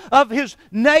imprint of His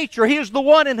nature. He is the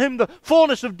one in whom the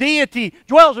fullness of deity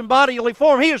dwells in bodily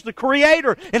form. He is the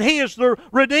Creator and He is the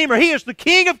Redeemer. He is the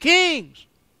King of kings.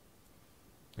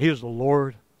 He is the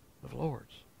Lord of lords.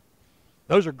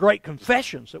 Those are great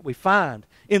confessions that we find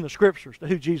in the Scriptures to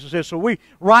who Jesus is. So we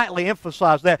rightly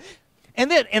emphasize that.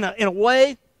 And then in a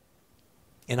way,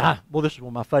 well, this is one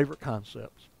of my favorite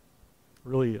concepts. It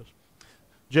really is.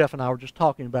 Jeff and I were just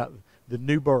talking about the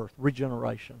new birth,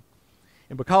 regeneration.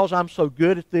 And because I'm so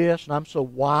good at this, and I'm so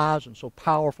wise and so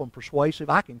powerful and persuasive,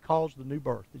 I can cause the new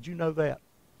birth. Did you know that?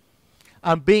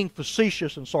 I'm being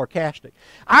facetious and sarcastic.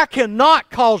 I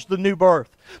cannot cause the new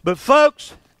birth. But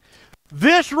folks,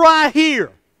 this right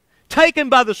here, taken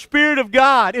by the Spirit of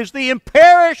God, is the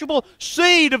imperishable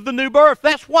seed of the new birth.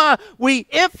 That's why we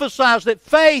emphasize that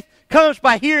faith comes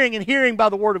by hearing and hearing by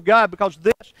the Word of God, because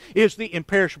this is the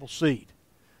imperishable seed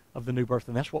of the new birth.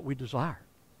 And that's what we desire,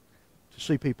 to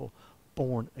see people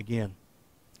born again.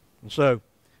 And so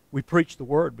we preach the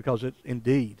Word because it's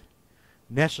indeed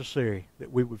necessary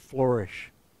that we would flourish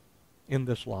in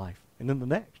this life and in the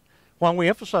next. Why we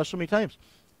emphasize so many times,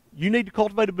 you need to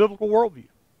cultivate a biblical worldview.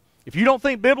 If you don't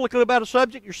think biblically about a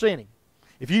subject, you're sinning.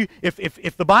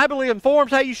 If the Bible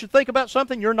informs how you should think about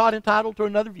something, you're not entitled to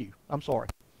another view. I'm sorry.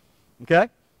 Okay?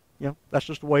 That's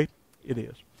just the way it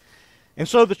is. And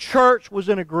so the church was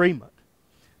in agreement.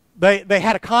 They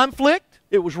had a conflict.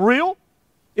 It was real.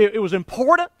 It was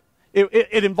important.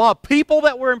 It involved people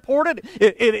that were important.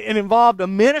 It involved a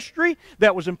ministry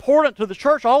that was important to the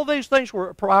church. All of these things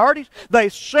were priorities. They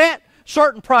set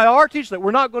certain priorities that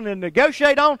we're not going to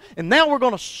negotiate on, and now we're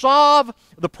going to solve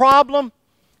the problem,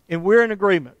 and we're in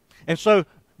agreement. And so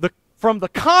from the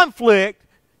conflict,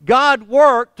 God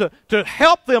worked to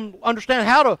help them understand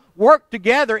how to work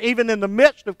together even in the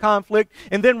midst of conflict,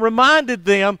 and then reminded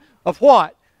them of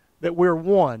what? That we're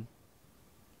one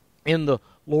in the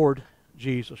Lord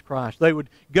Jesus Christ. They would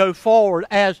go forward,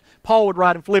 as Paul would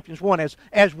write in Philippians 1,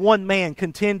 as one man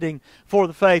contending for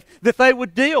the faith, that they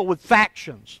would deal with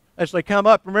factions as they come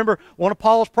up. Remember, one of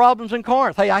Paul's problems in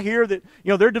Corinth, hey, I hear that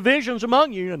there are divisions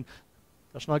among you, and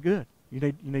that's not good. We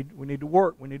need to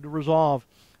work. We need to resolve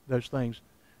those things.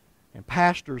 And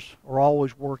pastors are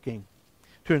always working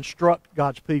to instruct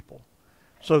God's people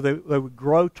so they would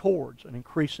grow towards an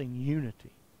increasing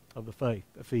unity of the faith,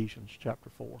 Ephesians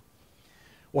chapter 4.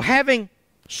 Well, having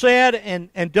said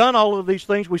and done all of these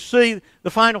things, we see the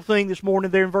final thing this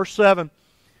morning there in verse 7,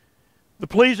 the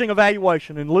pleasing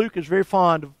evaluation. And Luke is very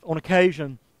fond of, on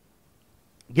occasion,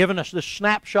 giving us this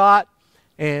snapshot,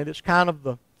 and it's kind of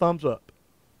the thumbs up.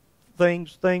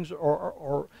 Things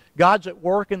are God's at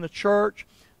work in the church.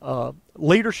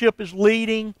 Leadership is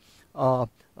leading. The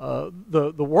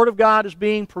Word of God is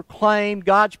being proclaimed.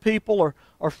 God's people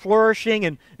are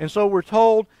flourishing. And so we're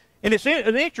told, and it's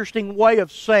an interesting way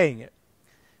of saying it,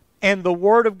 and the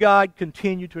Word of God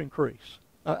continued to increase.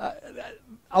 I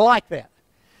like that.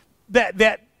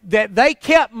 That they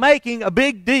kept making a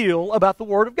big deal about the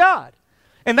Word of God.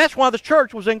 And that's why the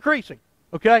church was increasing.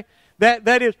 Okay?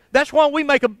 That's why we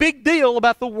make a big deal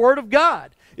about the Word of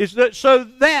God. So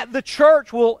that the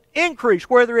church will increase,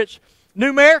 whether it's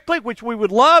numerically, which we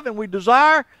would love and we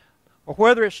desire, or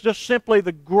whether it's just simply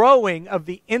the growing of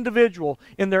the individual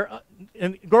in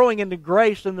growing into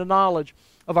grace and the knowledge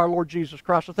of our Lord Jesus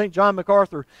Christ. I think John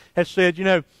MacArthur has said,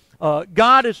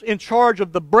 God is in charge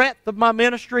of the breadth of my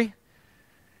ministry,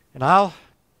 and I'll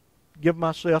give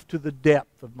myself to the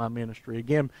depth of my ministry.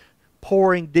 Again,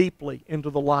 pouring deeply into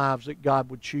the lives that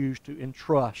God would choose to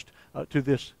entrust to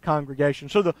this congregation.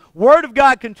 So the Word of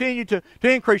God continued to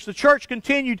increase. The church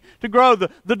continued to grow.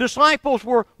 The disciples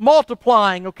were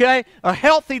multiplying, okay? A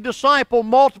healthy disciple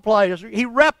multiplies. He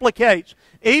replicates,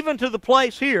 even to the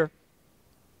place here.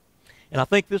 And I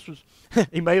think this was,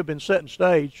 he may have been setting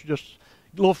stage, just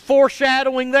a little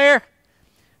foreshadowing there.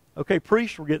 Okay,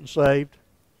 priests were getting saved.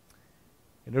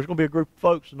 And there's going to be a group of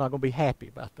folks that are not going to be happy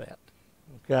about that.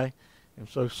 Okay? And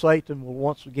so Satan will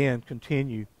once again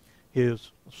continue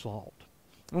his assault.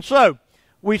 And so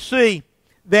we see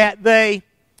that they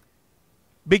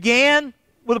began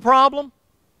with a problem.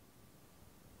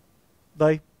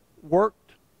 They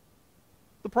worked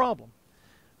the problem.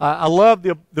 I love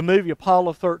the movie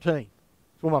Apollo 13.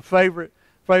 It's one of my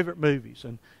favorite movies.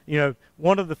 And you know,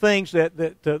 one of the things that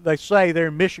they say they're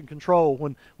in mission control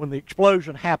when the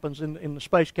explosion happens in the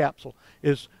space capsule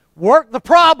is, work the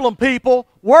problem, people,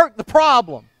 work the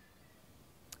problem.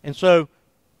 And so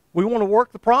we want to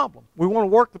work the problem. We want to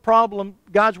work the problem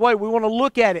God's way. We want to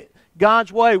look at it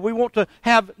God's way. We want to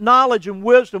have knowledge and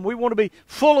wisdom. We want to be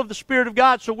full of the Spirit of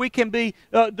God so we can be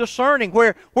discerning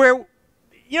where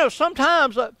you know,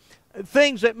 sometimes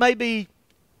things that may be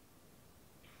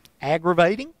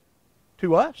aggravating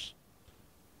to us.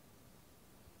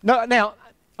 No, now,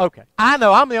 okay, I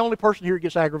know I'm the only person here who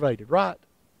gets aggravated, right?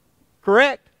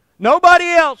 Correct? Nobody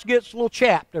else gets a little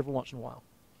chapped every once in a while.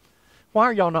 Why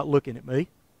are y'all not looking at me?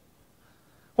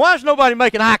 Why is nobody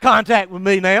making eye contact with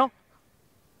me now?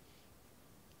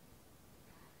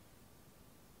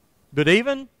 But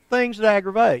even things that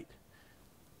aggravate,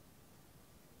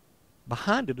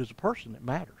 behind it is a person that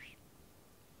matters.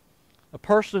 A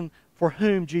person for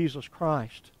whom Jesus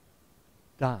Christ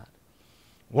died.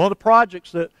 One of the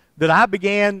projects that I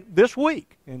began this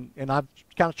week, and I've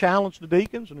kind of challenged the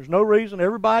deacons, and there's no reason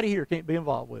everybody here can't be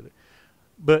involved with it.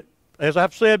 But as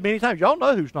I've said many times, y'all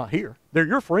know who's not here. They're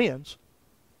your friends.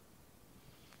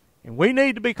 And we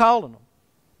need to be calling them.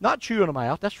 Not chewing them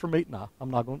out. That's for me. No,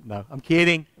 I'm not going to. No, I'm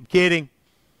kidding. I'm kidding.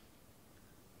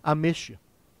 I miss you.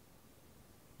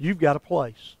 You've got a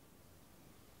place.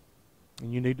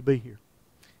 And you need to be here.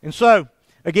 And so,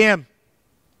 again,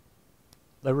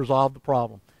 they resolved the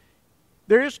problem.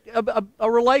 There is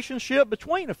a relationship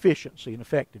between efficiency and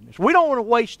effectiveness. We don't want to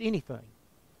waste anything.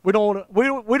 We don't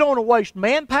want to waste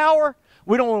manpower.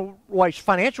 We don't want to waste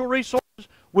financial resources.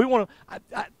 We want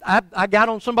to. I got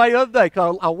on somebody the other day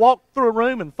because I walked through a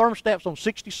room and the thermostat's on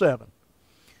 67.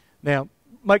 Now,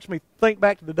 makes me think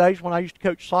back to the days when I used to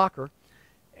coach soccer,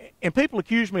 and people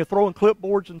accuse me of throwing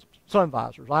clipboards and sun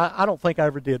visors. I don't think I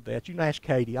ever did that. You can ask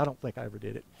Katie. I don't think I ever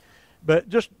did it. But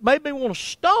just made me want to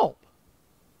stomp.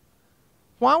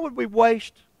 Why would we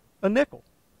waste a nickel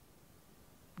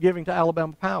giving to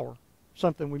Alabama Power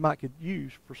something we might could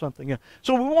use for something else?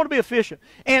 So we want to be efficient.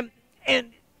 And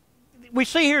we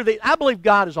see here that I believe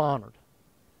God is honored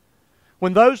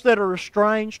when those that are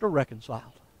estranged are reconciled.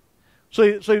 So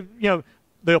you know,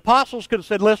 the apostles could have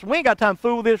said, listen, we ain't got time to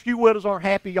fool with this. You widows aren't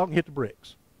happy. Y'all can hit the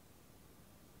bricks.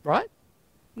 Right?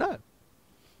 No.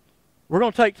 We're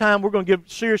going to take time. We're going to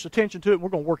give serious attention to it, and we're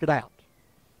going to work it out.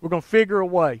 We're going to figure a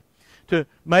way to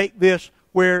make this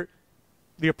where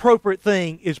the appropriate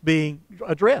thing is being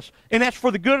addressed. And that's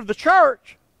for the good of the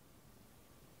church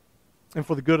and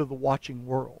for the good of the watching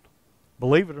world.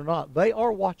 Believe it or not, they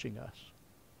are watching us.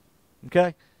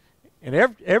 Okay? And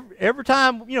every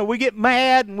time, you know, we get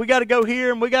mad and we got to go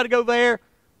here and we got to go there,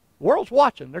 the world's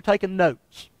watching. They're taking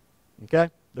notes. Okay?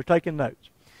 They're taking notes.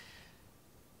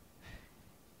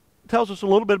 It tells us a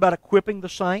little bit about equipping the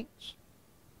saints.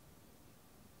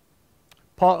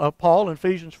 Paul in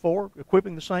Ephesians 4,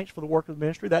 equipping the saints for the work of the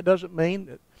ministry. That doesn't mean,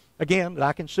 that, again, that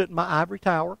I can sit in my ivory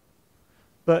tower.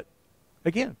 But,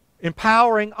 again,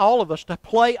 empowering all of us to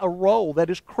play a role that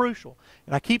is crucial.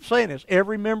 And I keep saying this,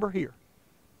 every member here,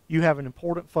 you have an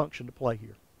important function to play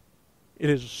here. It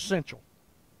is essential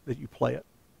that you play it.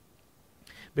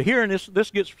 But here in this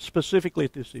gets specifically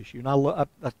at this issue, and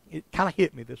it kind of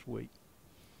hit me this week.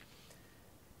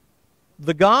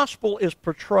 The gospel is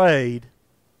portrayed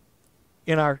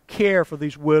in our care for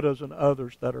these widows and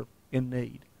others that are in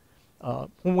need.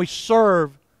 When we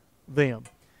serve them.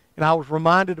 And I was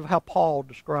reminded of how Paul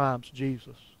describes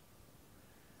Jesus.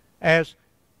 As,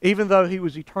 even though he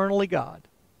was eternally God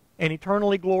and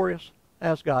eternally glorious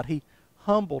as God, he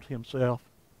humbled himself,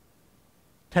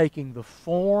 taking the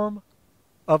form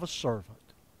of a servant.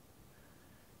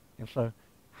 And so,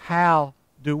 how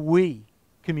do we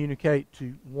communicate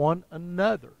to one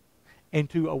another and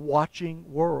to a watching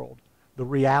world the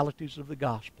realities of the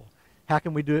gospel? How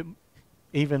can we do it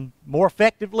even more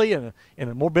effectively and in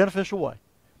a more beneficial way?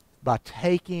 By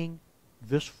taking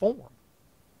this form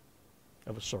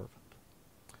of a servant.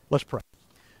 Let's pray.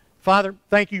 Father,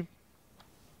 thank you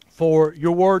for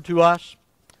your word to us,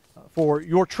 for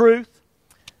your truth.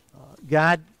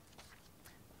 God,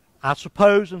 I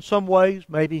suppose in some ways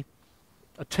maybe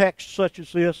a text such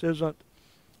as this isn't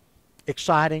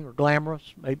exciting or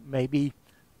glamorous. Maybe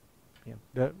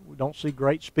we don't see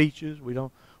great speeches. We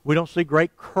don't see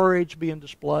great courage being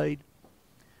displayed.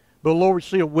 But Lord, we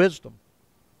see a wisdom.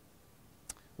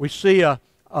 We see a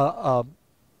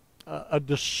a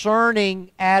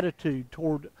discerning attitude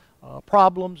toward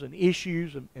problems and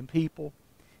issues and people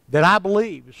that I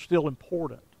believe is still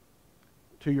important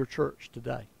to your church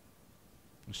today.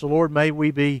 And so, Lord, may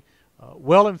we be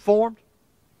well informed,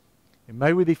 and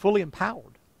may we be fully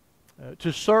empowered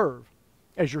to serve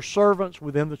as your servants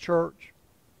within the church,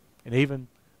 and even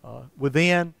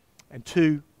within and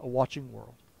to a watching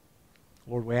world.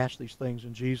 Lord, we ask these things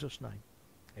in Jesus' name.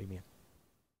 Amen.